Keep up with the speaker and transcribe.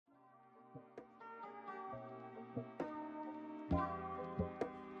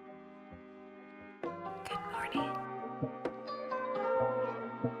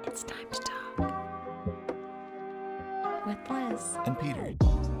Alex. And Peter.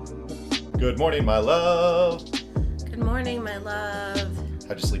 Good morning, my love. Good morning, my love.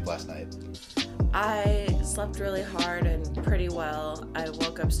 How'd you sleep last night? I slept really hard and pretty well. I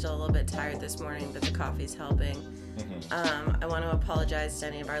woke up still a little bit tired this morning, but the coffee's helping. I want to apologize to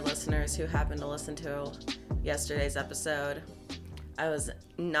any of our listeners who happened to listen to yesterday's episode. I was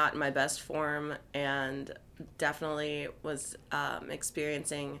not in my best form and definitely was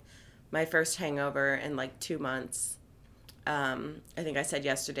experiencing my first hangover in like 2 months. I think I said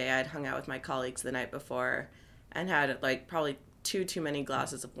yesterday I'd hung out with my colleagues the night before and had like probably too many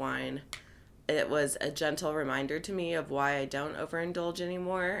glasses of wine. It was a gentle reminder to me of why I don't overindulge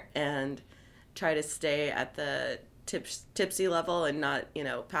anymore and try to stay at the tipsy level and not,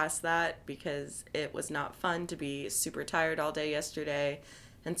 past that, because it was not fun to be super tired all day yesterday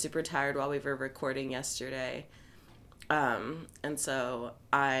and super tired while we were recording yesterday. And so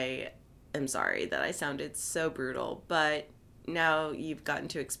I am sorry that I sounded so brutal, but now you've gotten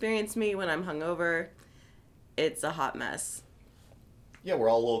to experience me when I'm hungover. It's a hot mess. Yeah, we're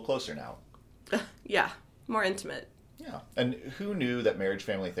all a little closer now. Yeah, more intimate. Yeah. And who knew that marriage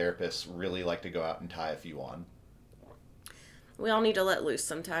family therapists really like to go out and tie a few on? We all need to let loose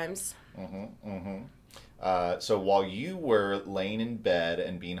sometimes. So while you were laying in bed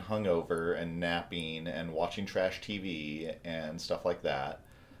and being hungover and napping and watching trash TV and stuff like that,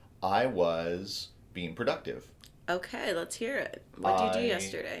 I was being productive. Okay, let's hear it. What did you do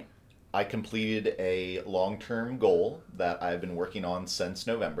yesterday? I completed a long-term goal that I've been working on since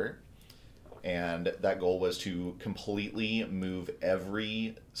November. And that goal was to completely move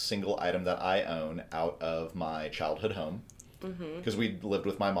every single item that I own out of my childhood home. Because we'd lived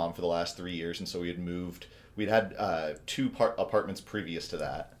with my mom for the last 3 years, and so we'd had two apartments previous to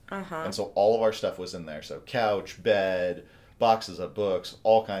that. And so all of our stuff was in there. So couch, bed, boxes of books,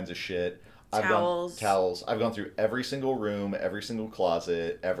 all kinds of shit. Towels. I've gone through every single room, every single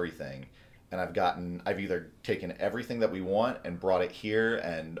closet, everything. And I've either taken everything that we want and brought it here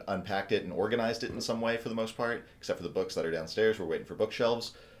and unpacked it and organized it in some way for the most part, except for the books that are downstairs. We're waiting for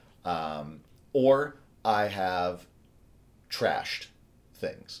bookshelves. Or I have trashed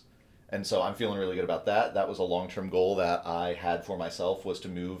things. And so I'm feeling really good about that. That was a long-term goal that I had for myself, was to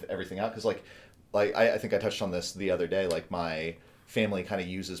move everything out. Because I think I touched on this the other day, like my family kind of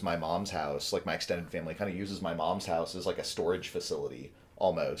uses my mom's house, like my extended family kind of uses my mom's house as like a storage facility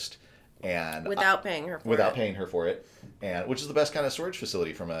almost. And without paying her for it, and which is the best kind of storage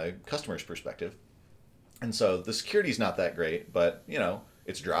facility from a customer's perspective. And so the security's not that great, but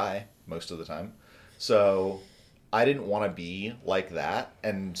it's dry most of the time. So I didn't want to be like that,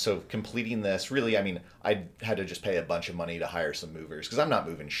 and so completing this, really, I had to just pay a bunch of money to hire some movers, because I'm not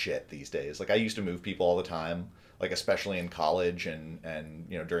moving shit these days. Like, I used to move people all the time, like especially in college and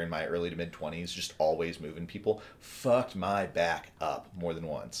during my early to mid 20s, just always moving people. Fucked my back up more than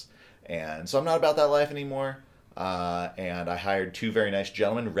once. And so I'm not about that life anymore. And I hired two very nice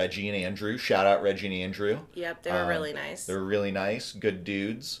gentlemen, Reggie and Andrew. Shout out Reggie and Andrew. Yep, they were really nice. They were really nice, good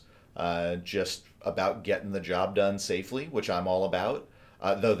dudes. Just about getting the job done safely, which I'm all about.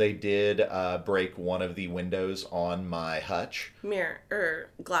 Though they did break one of the windows on my hutch.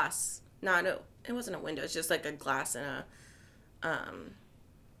 Glass. No, it wasn't a window. It's just like a glass in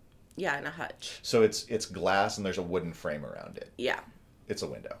in a hutch. So it's glass and there's a wooden frame around it. Yeah. It's a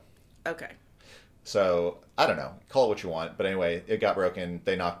window. Okay. So, I don't know. Call it what you want. But anyway, it got broken.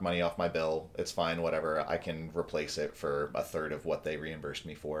 They knocked money off my bill. It's fine, whatever. I can replace it for a third of what they reimbursed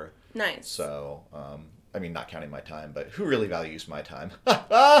me for. Nice. So, not counting my time, but who really values my time?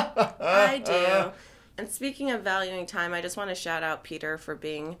 I do. And speaking of valuing time, I just want to shout out Peter for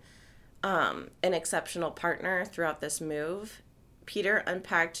being an exceptional partner throughout this move. Peter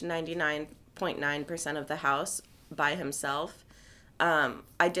unpacked 99.9% of the house by himself.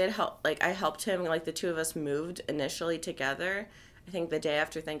 I did help, I helped him, the two of us moved initially together, I think the day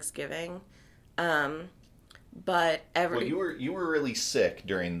after Thanksgiving. But you were really sick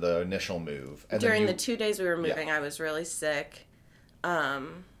during the initial move. And during the 2 days we were moving, I was really sick.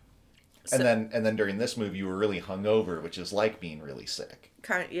 And then during this move, you were really hungover, which is like being really sick.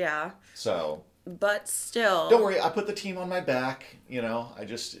 Yeah. So. But still. Don't worry, I put the team on my back. I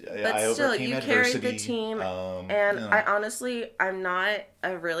overcame adversity. Carried the team. I honestly, I'm not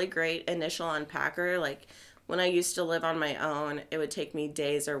a really great initial unpacker. Like, when I used to live on my own, it would take me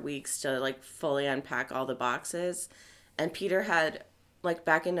days or weeks to, fully unpack all the boxes. And Peter had,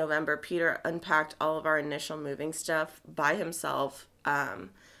 back in November, Peter unpacked all of our initial moving stuff by himself,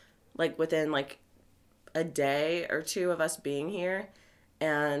 within, a day or two of us being here.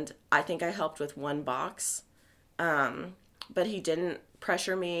 And I think I helped with one box, but he didn't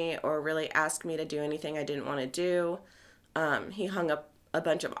pressure me or really ask me to do anything I didn't want to do. He hung up a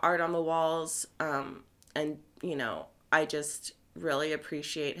bunch of art on the walls. And, I just really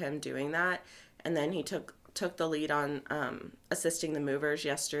appreciate him doing that. And then he took the lead on assisting the movers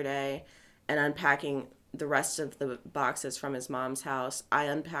yesterday and unpacking the rest of the boxes from his mom's house. I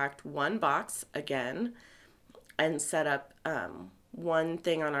unpacked one box again and set up one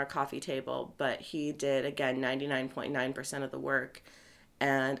thing on our coffee table, but he did, again, 99.9% of the work.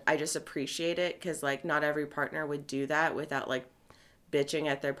 And I just appreciate it because, like, not every partner would do that without, like, bitching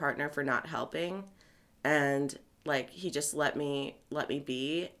at their partner for not helping. And, like, he just let me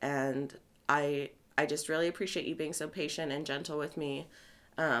be. And I just really appreciate you being so patient and gentle with me.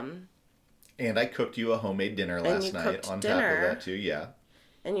 And I cooked you a homemade dinner last night on top of that, too, yeah.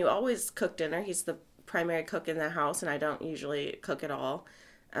 And you always cook dinner. He's the primary cook in the house, and I don't usually cook at all.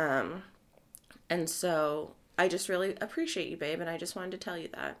 And so I just really appreciate you, babe, and I just wanted to tell you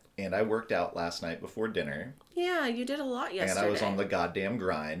that. And I worked out last night before dinner. Yeah, you did a lot yesterday. And I was on the goddamn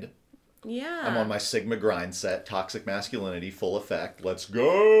grind. Yeah. I'm on my Sigma grind set, toxic masculinity, full effect. Let's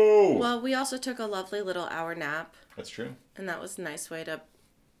go! Well, we also took a lovely little hour nap. That's true. And that was a nice way to...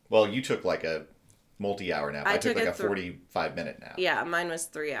 Well, you took like a multi-hour nap. I took like a 45-minute nap. Yeah, mine was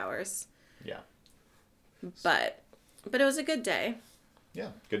 3 hours. Yeah. But it was a good day. Yeah,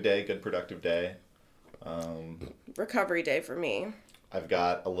 good day, good productive day. Recovery day for me. I've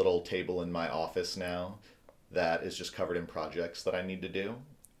got a little table in my office now that is just covered in projects that I need to do.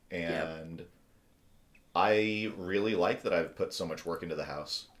 And I really like that I've put so much work into the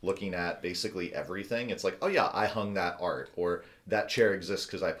house. Looking at basically everything, it's like, oh yeah, I hung that art, or that chair exists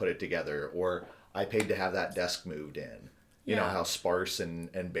because I put it together, or I paid to have that desk moved in. You know how sparse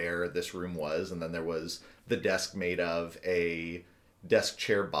and bare this room was, and then there was the desk made of a desk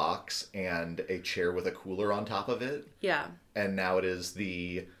chair box and a chair with a cooler on top of it. Yeah. And now it is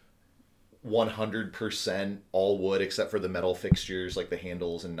the 100% all wood except for the metal fixtures like the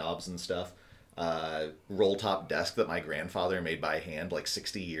handles and knobs and stuff. Roll top desk that my grandfather made by hand like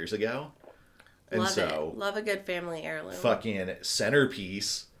 60 years ago. And love a good family heirloom. Fucking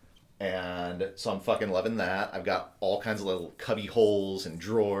centerpiece. And so I'm fucking loving that. I've got all kinds of little cubby holes and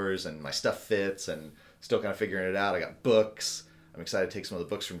drawers, and my stuff fits, and still kind of figuring it out. I got books. I'm excited to take some of the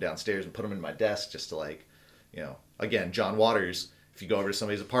books from downstairs and put them in my desk just to, like, again, John Waters, if you go over to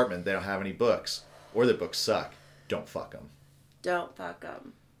somebody's apartment, they don't have any books, or their books suck, don't fuck them. Don't fuck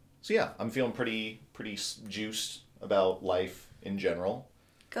them. So yeah, I'm feeling pretty juiced about life in general.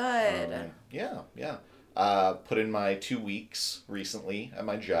 Good. Yeah. Put in my 2 weeks recently at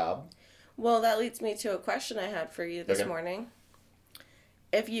my job. Well, that leads me to a question I had for you this morning.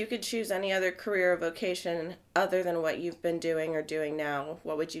 If you could choose any other career or vocation other than what you've been doing or doing now,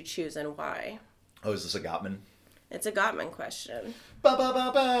 what would you choose and why? Oh, is this a Gottman? It's a Gottman question. Ba ba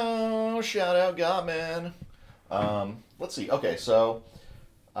ba ba! Shout out Gottman. Let's see. Okay, so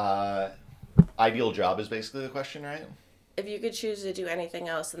ideal job is basically the question, right? If you could choose to do anything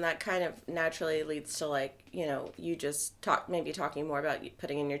else, then that kind of naturally leads to, like, you just talking more about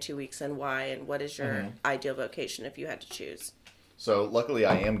putting in your 2 weeks and why, and what is your ideal vocation if you had to choose. So luckily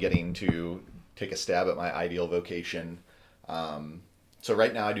I am getting to take a stab at my ideal vocation. So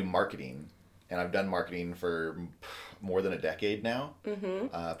right now I do marketing, and I've done marketing for more than a decade now.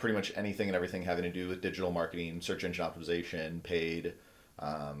 Mm-hmm. Pretty much anything and everything having to do with digital marketing, search engine optimization, paid.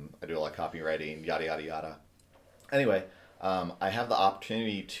 I do a lot of copywriting, yada, yada, yada. Anyway, I have the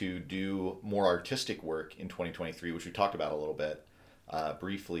opportunity to do more artistic work in 2023, which we talked about a little bit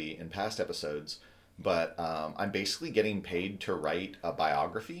briefly in past episodes. But I'm basically getting paid to write a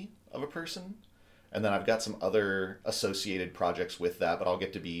biography of a person. And then I've got some other associated projects with that, but I'll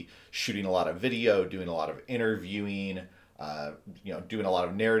get to be shooting a lot of video, doing a lot of interviewing, doing a lot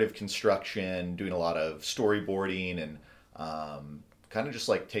of narrative construction, doing a lot of storyboarding, and kind of just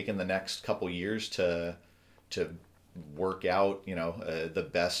like taking the next couple years to work out, the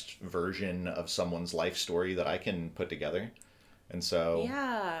best version of someone's life story that I can put together. And so,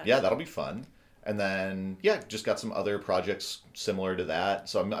 yeah, that'll be fun. And then, just got some other projects similar to that.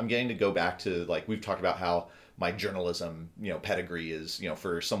 So I'm getting to go back to, like, we've talked about how my journalism, pedigree is,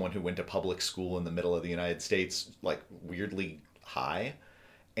 for someone who went to public school in the middle of the United States, like, weirdly high.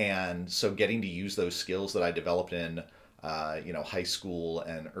 And so getting to use those skills that I developed in, high school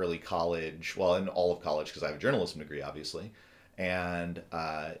and early college, well, in all of college, because I have a journalism degree, obviously. And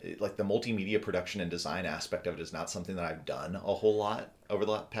like the multimedia production and design aspect of it is not something that I've done a whole lot over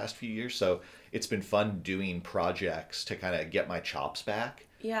the past few years. So it's been fun doing projects to kind of get my chops back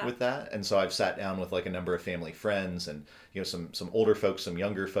with that. And so I've sat down with like a number of family friends and, some older folks, some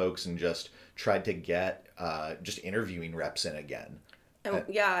younger folks, and just tried to get just interviewing reps in again. And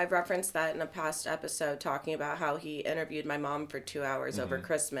yeah, I've referenced that in a past episode talking about how he interviewed my mom for 2 hours over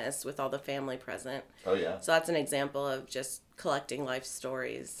Christmas with all the family present. Oh, yeah. So that's an example of just collecting life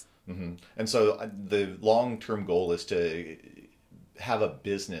stories. And so the long-term goal is to have a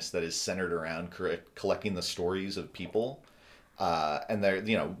business that is centered around collecting the stories of people, and they're,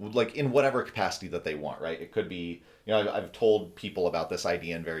 like in whatever capacity that they want, right? It could be, I've told people about this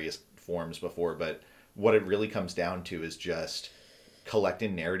idea in various forms before, but what it really comes down to is just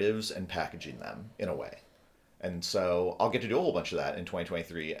collecting narratives and packaging them in a way. And so I'll get to do a whole bunch of that in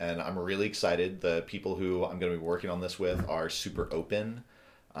 2023, and I'm really excited. The people who I'm going to be working on this with are super open,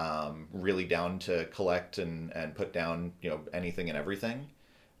 really down to collect and put down, anything and everything,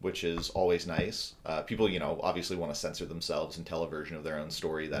 which is always nice. People, obviously want to censor themselves and tell a version of their own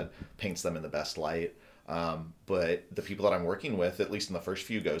story that paints them in the best light. But the people that I'm working with, at least in the first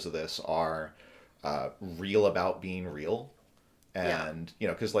few goes of this, are real about being real. And,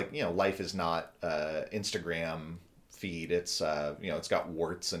 because life is not Instagram feed. It's, it's got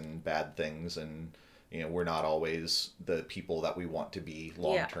warts and bad things, and, we're not always the people that we want to be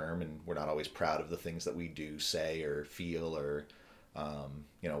long term, and we're not always proud of the things that we do, say, or feel, or,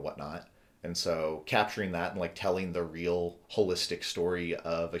 whatnot. And so capturing that and like telling the real holistic story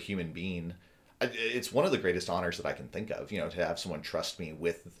of a human being, it's one of the greatest honors that I can think of, to have someone trust me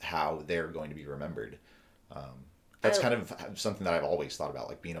with how they're going to be remembered. That's kind of something that I've always thought about,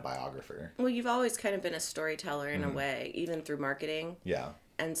 like being a biographer. Well, you've always kind of been a storyteller in a way, even through marketing. Yeah.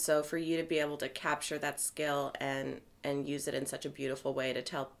 And so for you to be able to capture that skill and use it in such a beautiful way to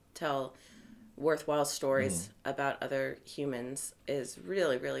tell worthwhile stories about other humans is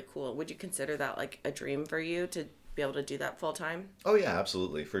really, really cool. Would you consider that like a dream for you to be able to do that full time? Oh yeah,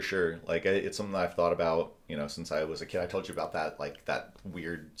 absolutely, for sure. Like it's something that I've thought about, since I was a kid. I told you about that, like that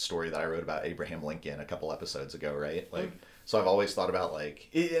weird story that I wrote about Abraham Lincoln a couple episodes ago, right? Like, so I've always thought about like,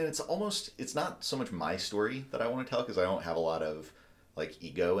 and it's not so much my story that I want to tell, because I don't have a lot of like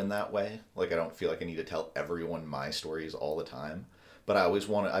ego in that way. Like I don't feel like I need to tell everyone my stories all the time. But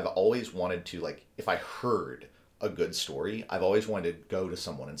I've always wanted to, like, if I heard a good story, I've always wanted to go to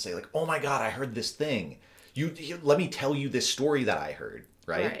someone and say like, oh my God, I heard this thing. You let me tell you this story that I heard,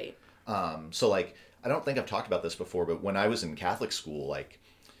 right? So like, I don't think I've talked about this before, but when I was in Catholic school, like,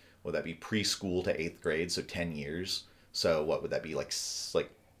 would that be preschool to 8th grade? So 10 years. So what would that be like,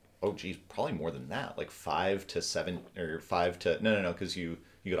 oh geez, probably more than that, like 5 to 7 or 5 to, no, because you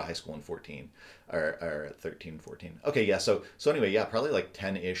go to high school in 14 or 13, 14. Okay. Yeah. So anyway, yeah, probably like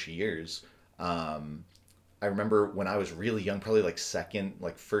 10-ish years. I remember when I was really young, probably like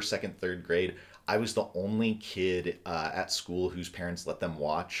first, second, third grade, I was the only kid at school whose parents let them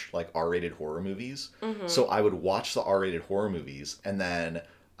watch like R-rated horror movies. So I would watch the R-rated horror movies, and then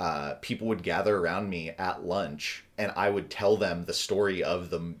people would gather around me at lunch, and I would tell them the story of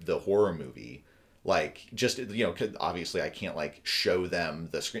the horror movie. Like, just, 'cause obviously I can't like show them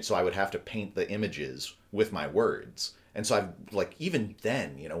the screen, so I would have to paint the images with my words. And so I've like, even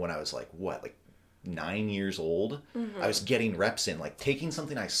then, when I was like 9 years old, I was getting reps in, like taking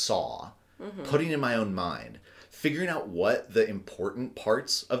something I saw, putting in my own mind, figuring out what the important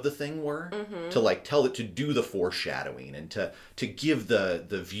parts of the thing were, to like tell it, to do the foreshadowing, and to give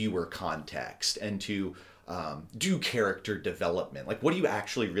the viewer context, and to do character development. Like, what do you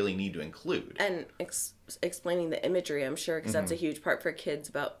actually really need to include? And explaining the imagery, I'm sure, because that's a huge part for kids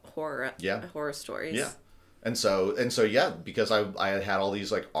about horror stories. Yeah. And so yeah, because I had all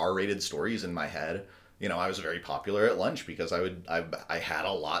these like R-rated stories in my head, I was very popular at lunch because I had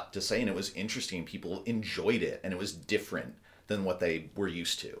a lot to say, and it was interesting. People enjoyed it, and it was different than what they were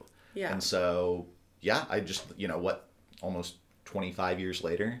used to. Yeah. And so, yeah, I just, almost 25 years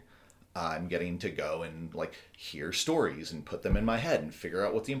later, I'm getting to go and like hear stories and put them in my head and figure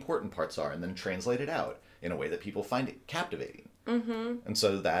out what the important parts are, and then translate it out in a way that people find it captivating. And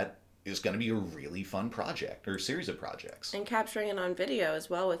so that is going to be a really fun project, or series of projects. And capturing it on video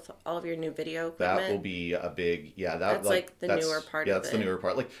as well with all of your new video equipment. That will be a big, that's like the newer part of it. Yeah, that's the newer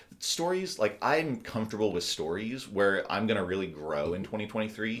part. Like stories, like I'm comfortable with stories. Where I'm going to really grow in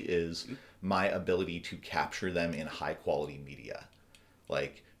 2023 is my ability to capture them in high quality media.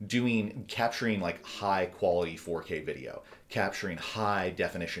 Like capturing like high quality 4K video, capturing high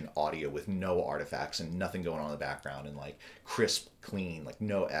definition audio with no artifacts and nothing going on in the background, and like crisp, clean, like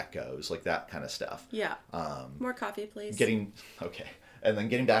no echoes, like that kind of stuff. Yeah. More coffee, please. Okay. And then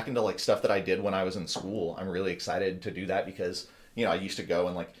getting back into like stuff that I did when I was in school. I'm really excited to do that because, I used to go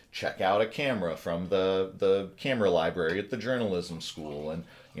and like check out a camera from the camera library at the journalism school, and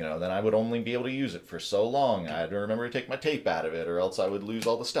then I would only be able to use it for so long. I had to remember to take my tape out of it, or else I would lose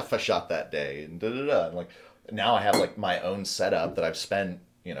all the stuff I shot that day, and da-da-da. And like, now I have like my own setup that I've spent,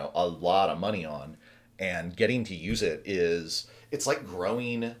 a lot of money on, and getting to use it's like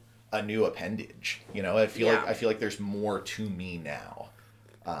growing a new appendage. I feel like there's more to me now.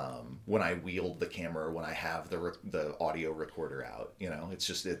 When I wield the camera, when I have the audio recorder out, it's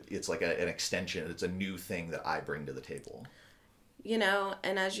just it's like an extension. It's a new thing that I bring to the table.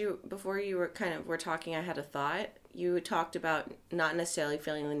 And before you were talking, I had a thought. You talked about not necessarily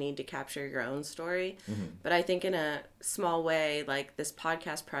feeling the need to capture your own story, but I think in a small way, like this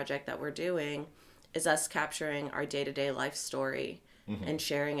podcast project that we're doing is us capturing our day-to-day life story and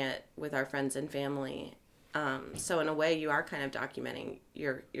sharing it with our friends and family. So in a way, you are kind of documenting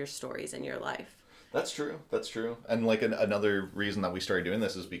your stories and your life. That's true. And like another reason that we started doing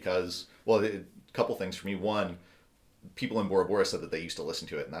this is because, well, a couple things for me. One, people in Bora Bora said that they used to listen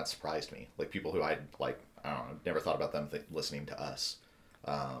to it, and that surprised me. Like people who I don't know, never thought about them listening to us.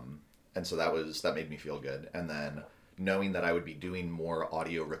 And so that made me feel good. And then knowing that I would be doing more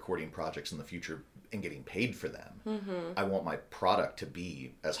audio recording projects in the future and getting paid for them, I want my product to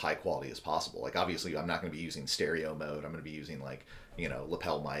be as high quality as possible. Like obviously I'm not going to be using stereo mode. I'm going to be using like,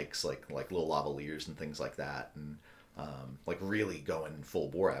 lapel mics, like little lavaliers and things like that. And like really going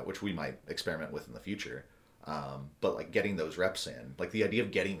full Borat, which we might experiment with in the future. But like getting those reps in, like the idea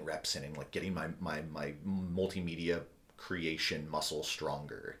of getting reps in and like getting my multimedia creation muscle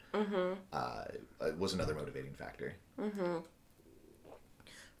stronger, was another motivating factor.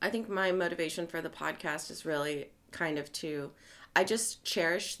 I think my motivation for the podcast is really kind of I just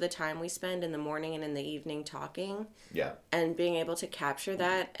cherish the time we spend in the morning and in the evening talking. Yeah. And being able to capture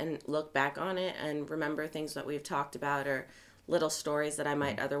that and look back on it and remember things that we've talked about or little stories that I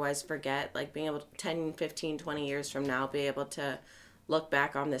might otherwise forget, like being able to 10, 15, 20 years from now, be able to look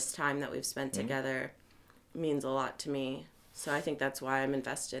back on this time that we've spent together means a lot to me. So I think that's why I'm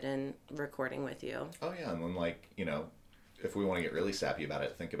invested in recording with you. Oh yeah. And then like, if we want to get really sappy about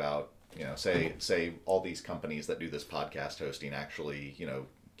it, think about, say all these companies that do this podcast hosting actually,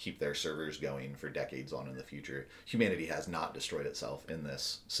 keep their servers going for decades on in the future. Humanity has not destroyed itself in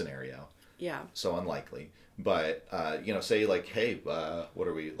this scenario. Yeah. So unlikely. But, say like, hey, what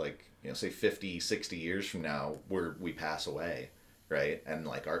are we like, say 50, 60 years from now we pass away, right? And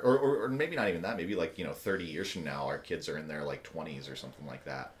like or maybe not even that, maybe like, 30 years from now, our kids are in their like 20s or something like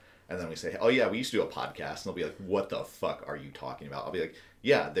that. And then we say, oh yeah, we used to do a podcast. And they'll be like, what the fuck are you talking about? I'll be like,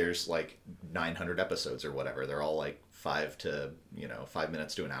 yeah, there's like 900 episodes or whatever. They're all like 5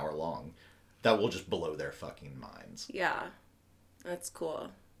 minutes to an hour long. That will just blow their fucking minds. Yeah. That's cool.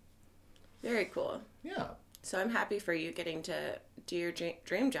 Very cool. Yeah. So I'm happy for you getting to do your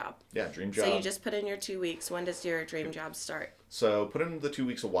dream job. Yeah, dream job. So you just put in your 2 weeks. When does your dream job start? So put in the 2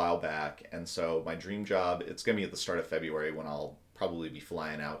 weeks a while back. And so my dream job, it's going to be at the start of February when I'll probably be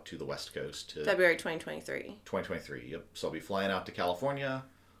flying out to the West Coast. February 2023. 2023, yep. So I'll be flying out to California.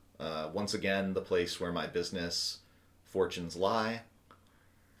 Once again, the place where my business fortunes lie.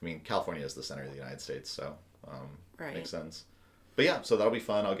 I mean, California is the center of the United States, so right. Makes sense. But yeah, so that'll be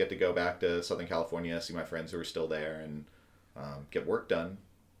fun. I'll get to go back to Southern California, see my friends who are still there, and get work done.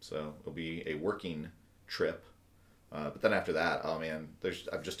 So it'll be a working trip. But then after that, oh man,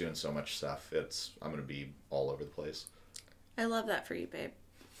 I'm just doing so much stuff. I'm going to be all over the place. I love that for you, babe.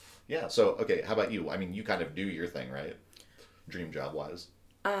 Yeah. So, okay, how about you? I mean, you kind of do your thing, right? Dream job wise.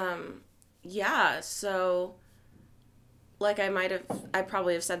 Yeah. So, like I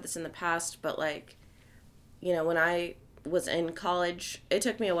probably have said this in the past, but like, when I was in college, it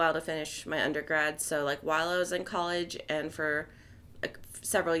took me a while to finish my undergrad. So like while I was in college and for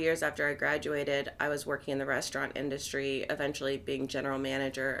several years after I graduated, I was working in the restaurant industry, eventually being general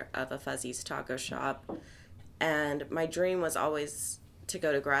manager of a Fuzzy's taco shop. And my dream was always to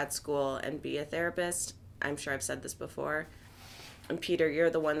go to grad school and be a therapist. I'm sure I've said this before. And Peter,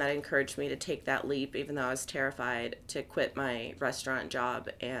 you're the one that encouraged me to take that leap, even though I was terrified, to quit my restaurant job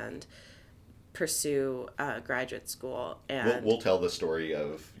and pursue graduate school. And we'll tell the story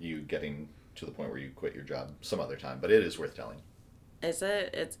of you getting to the point where you quit your job some other time, but it is worth telling. Is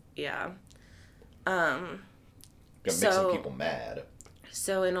it? It's, yeah. Gonna make some people mad.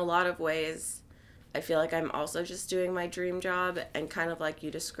 So in a lot of ways, I feel like I'm also just doing my dream job, and kind of like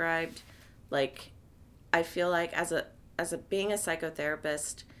you described, like I feel like as a being a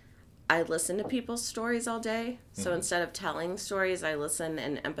psychotherapist, I listen to people's stories all day. So instead of telling stories, I listen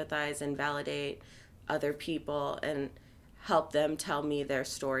and empathize and validate other people and help them tell me their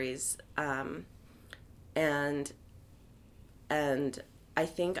stories. And I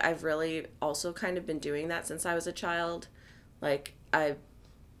think I've really also kind of been doing that since I was a child. Like I've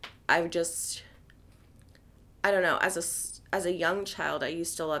just, I don't know, as a young child, I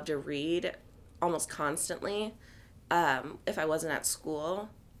used to love to read almost constantly if I wasn't at school.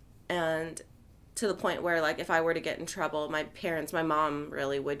 And to the point where, like, if I were to get in trouble, my mom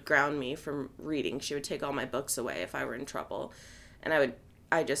really would ground me from reading. She would take all my books away if I were in trouble. And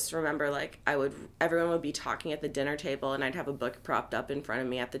I just remember, like, everyone would be talking at the dinner table, and I'd have a book propped up in front of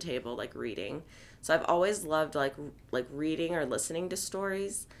me at the table, like, reading. So I've always loved, like reading or listening to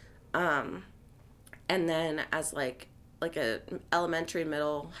stories. And then as, like a elementary,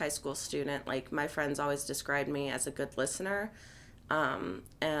 middle, high school student, like, my friends always described me as a good listener.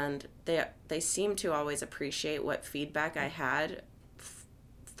 And they seemed to always appreciate what feedback I had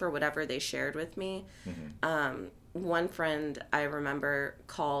for whatever they shared with me. Mm-hmm. One friend I remember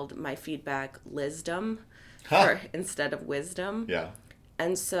called my feedback Lizdom instead of wisdom. Yeah.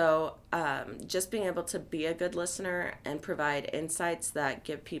 And so just being able to be a good listener and provide insights that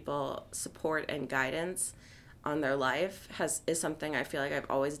give people support and guidance on their life is something I feel like I've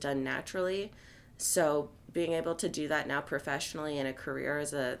always done naturally. So being able to do that now professionally in a career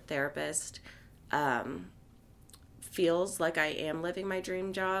as a therapist feels like I am living my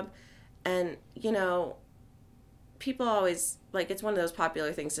dream job. And, you know, people always, like, it's one of those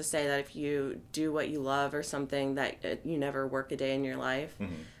popular things to say that if you do what you love or something, that you never work a day in your life.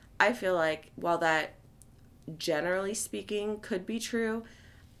 Mm-hmm. I feel like while that, generally speaking, could be true,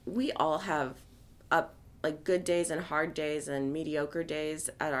 we all have good days and hard days and mediocre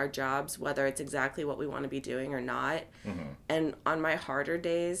days at our jobs, whether it's exactly what we want to be doing or not. Mm-hmm. And on my harder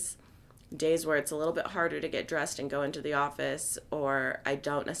days where it's a little bit harder to get dressed and go into the office, or I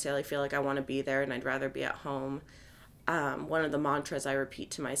don't necessarily feel like I want to be there and I'd rather be at home, one of the mantras I repeat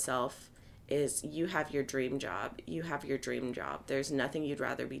to myself is, you have your dream job. You have your dream job. There's nothing you'd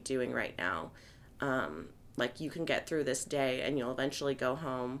rather be doing right now. Like, you can get through this day and you'll eventually go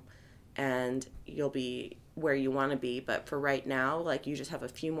home and you'll be where you want to be. But for right now, like, you just have a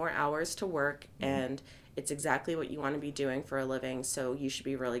few more hours to work, mm-hmm. and it's exactly what you want to be doing for a living. So you should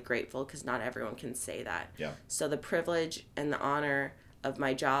be really grateful, because not everyone can say that. Yeah. So the privilege and the honor of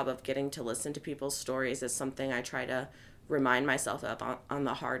my job of getting to listen to people's stories is something I try to remind myself of on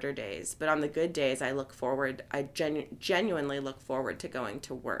the harder days. But on the good days, I genuinely look forward to going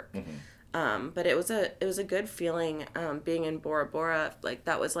to work. Mm-hmm. But it was a good feeling being in Bora Bora. Like,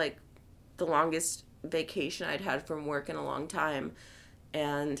 that was like the longest vacation I'd had from work in a long time,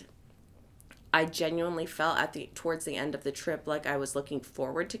 and I genuinely felt towards the end of the trip like I was looking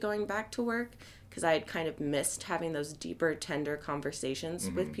forward to going back to work, because I had kind of missed having those deeper, tender conversations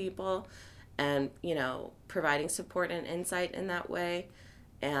mm-hmm. with people, and, you know, providing support and insight in that way.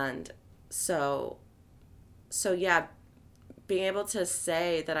 And so yeah, being able to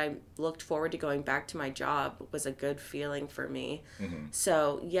say that I looked forward to going back to my job was a good feeling for me. Mm-hmm.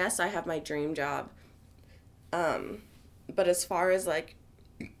 So yes, I have my dream job. But as far as, like,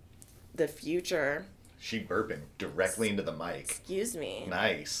 the future... She burping directly into the mic. Excuse me.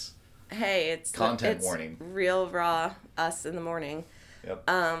 Nice. Hey, it's warning. Real raw us in the morning. Yep.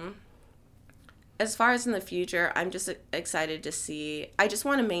 As far as in the future, I'm just excited to see... I just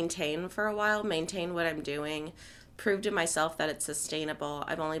want to maintain for a while, maintain what I'm doing, prove to myself that it's sustainable.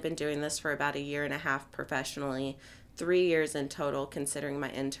 I've only been doing this for about 1.5 years professionally, 3 years in total considering my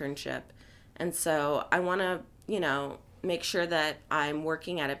internship. And so I want to, you know, make sure that I'm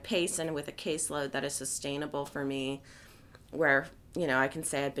working at a pace and with a caseload that is sustainable for me, where, you know, I can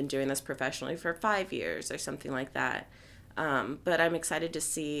say I've been doing this professionally for 5 years or something like that. But I'm excited to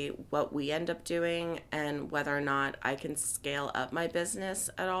see what we end up doing and whether or not I can scale up my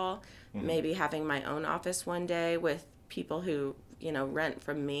business at all. Mm-hmm. Maybe having my own office one day with people who, you know, rent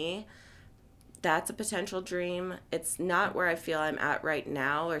from me. That's a potential dream. It's not where I feel I'm at right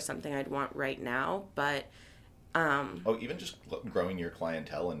now or something I'd want right now, but... even just growing your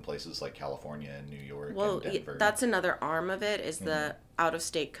clientele in places like California and New York and Denver. That's another arm of it, is the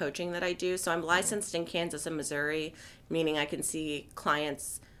out-of-state coaching that I do. So I'm licensed in Kansas and Missouri, meaning I can see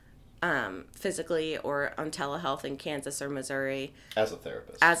clients physically or on telehealth in Kansas or Missouri. As a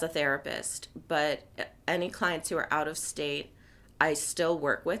therapist. But any clients who are out of state, I still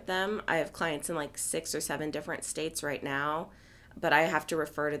work with them. I have clients in like 6 or 7 different states right now, but I have to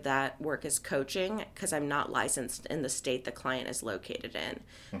refer to that work as coaching because I'm not licensed in the state the client is located in.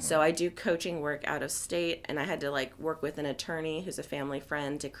 Mm-hmm. So I do coaching work out of state, and I had to like work with an attorney who's a family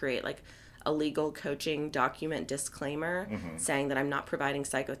friend to create like a legal coaching document disclaimer saying that I'm not providing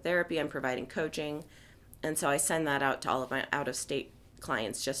psychotherapy, I'm providing coaching. And so I send that out to all of my out of state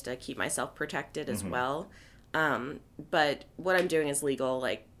clients just to keep myself protected as well. But what I'm doing is legal.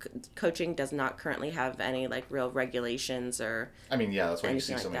 Like, coaching does not currently have any, like, real regulations or I mean, yeah, that's why you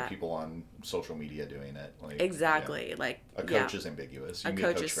see anything so like many that. people on social media doing it. Like, Exactly. yeah. Like, A coach is ambiguous. You a can be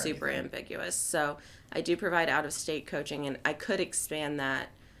coach is for super anything. ambiguous. So I do provide out-of-state coaching, and I could expand that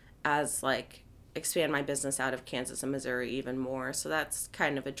as, like, expand my business out of Kansas and Missouri even more. So that's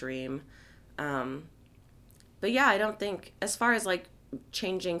kind of a dream. But yeah, I don't think, as far as, like,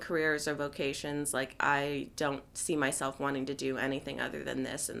 changing careers or vocations, like, I don't see myself wanting to do anything other than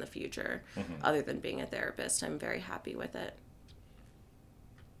this in the future, other than being a therapist. I'm very happy with it.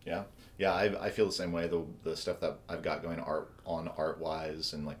 Yeah, yeah, I feel the same way. The stuff that I've got going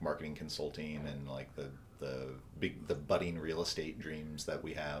ArtWise and like marketing consulting and like the budding real estate dreams that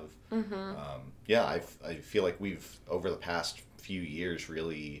we have. Yeah, I feel like we've over the past few years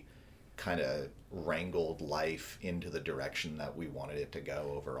really kind of wrangled life into the direction that we wanted it to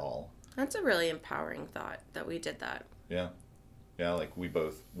go overall. That's a really empowering thought that we did that. Yeah, yeah, like we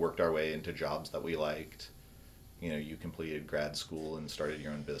both worked our way into jobs that we liked. You completed grad school and started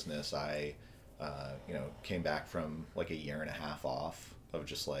your own business. I, came back from like a year and a half off of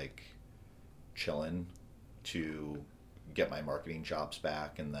just like chilling to get my marketing jobs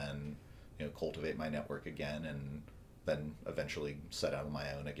back and then, cultivate my network again and then eventually set out on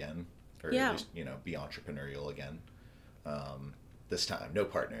my own again. Or Yeah. at least, be entrepreneurial again. This time, no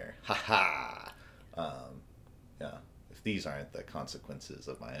partner. Ha ha! Yeah, if these aren't the consequences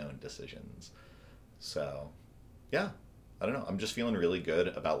of my own decisions. So, yeah, I don't know. I'm just feeling really good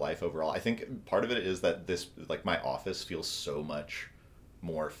about life overall. I think part of it is that like my office feels so much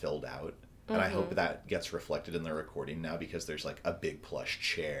more filled out. And I hope that gets reflected in the recording now because there's like a big plush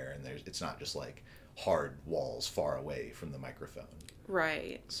chair and it's not just like hard walls far away from the microphone.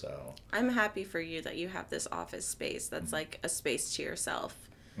 Right. So I'm happy for you that you have this office space that's like a space to yourself.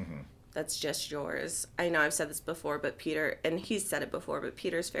 That's just yours. I know I've said this before, but Peter, and he's said it before, but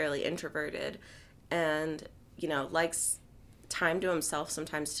Peter's fairly introverted and, likes time to himself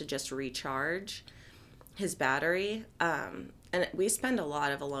sometimes to just recharge his battery. And we spend a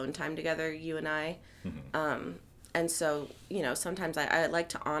lot of alone time together, you and I. And so, sometimes I like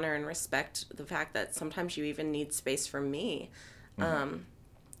to honor and respect the fact that sometimes you even need space from me.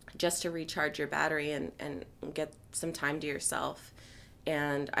 Just to recharge your battery and get some time to yourself.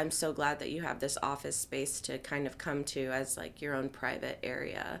 And I'm so glad that you have this office space to kind of come to as like your own private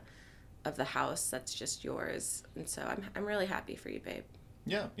area of the house that's just yours. And so I'm really happy for you, babe.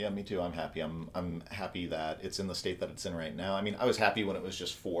 yeah, me too. I'm happy. I'm happy that it's in the state that it's in right now. I mean, I was happy when it was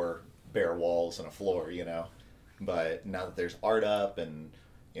just 4 bare walls and a floor, but now that there's art up and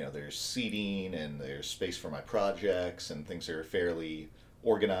there's seating and there's space for my projects and things are fairly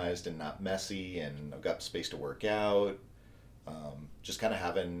organized and not messy and I've got space to work out. Just kind of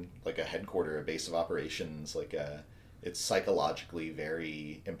having like a headquarter, a base of operations, it's psychologically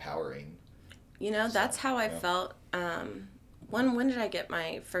very empowering. That's how I felt. When did I get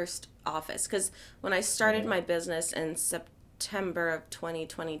my first office? Because when I started my business in September of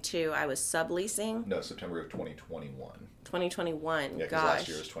 2022, I was subleasing. No, September of 2021. 2021. Yeah, because gosh. last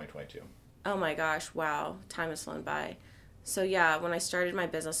year was 2022. Oh my gosh, wow. Time has flown by. So yeah, when I started my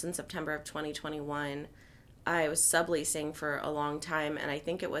business in September of 2021, I was subleasing for a long time, and I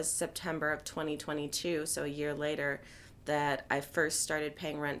think it was September of 2022, so a year later, that I first started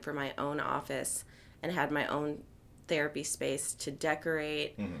paying rent for my own office and had my own therapy space to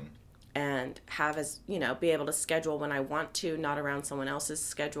decorate and have be able to schedule when I want to, not around someone else's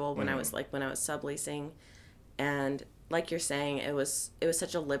schedule when I was subleasing. And like you're saying, it was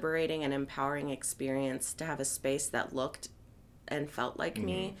such a liberating and empowering experience to have a space that looked and felt like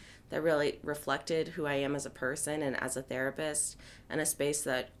me, that really reflected who I am as a person and as a therapist, and a space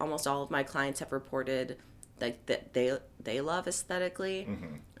that almost all of my clients have reported that they love aesthetically,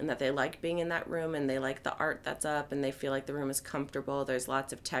 and that they like being in that room and they like the art that's up and they feel like the room is comfortable. There's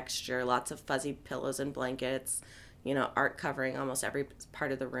lots of texture, lots of fuzzy pillows and blankets, art covering almost every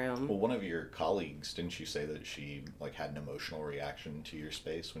part of the room. Well, one of your colleagues, didn't you say that she had an emotional reaction to your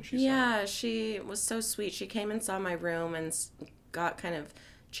space when she saw Yeah, she was so sweet. She came and saw my room and got kind of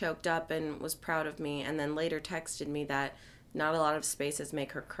choked up and was proud of me, and then later texted me that not a lot of spaces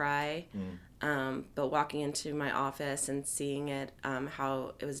make her cry. But walking into my office and seeing it,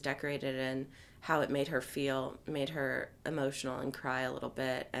 how it was decorated and how it made her feel, made her emotional and cry a little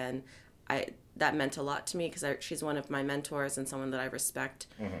bit. And that meant a lot to me because she's one of my mentors and someone that I respect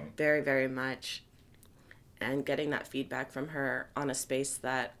very, very much. And getting that feedback from her on a space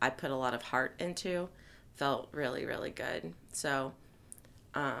that I put a lot of heart into felt really, really good. So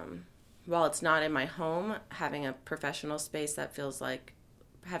while it's not in my home, having a professional space that feels like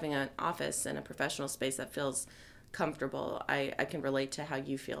having an office and a professional space that feels comfortable. I can relate to how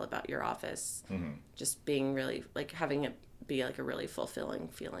you feel about your office. Mm-hmm. Just being really, like, having it be like a really fulfilling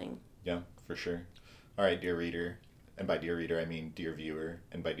feeling. Yeah, for sure. All right, dear reader. And by dear reader, I mean dear viewer.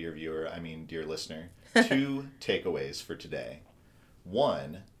 And by dear viewer, I mean dear listener. 2 takeaways for today.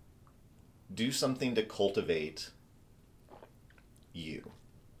 1, do something to cultivate you,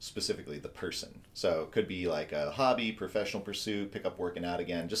 specifically the person. So it could be like a hobby, professional pursuit, pick up working out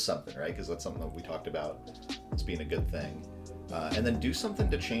again, just something, right? Because that's something that we talked about as being a good thing. And then do something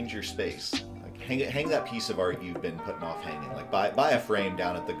to change your space. Like hang that piece of art you've been putting off hanging. Like buy a frame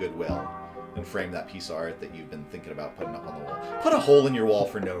down at the Goodwill and frame that piece of art that you've been thinking about putting up on the wall. Put a hole in your wall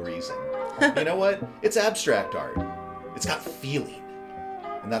for no reason. You know what? It's abstract art. It's got feeling.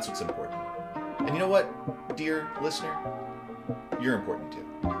 And that's what's important. And you know what, dear listener? You're important too.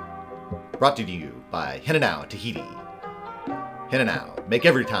 Brought to you by Hinanao Tahiti. Hinanao. Make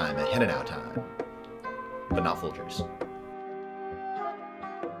every time a Hinanao time. But not Folgers.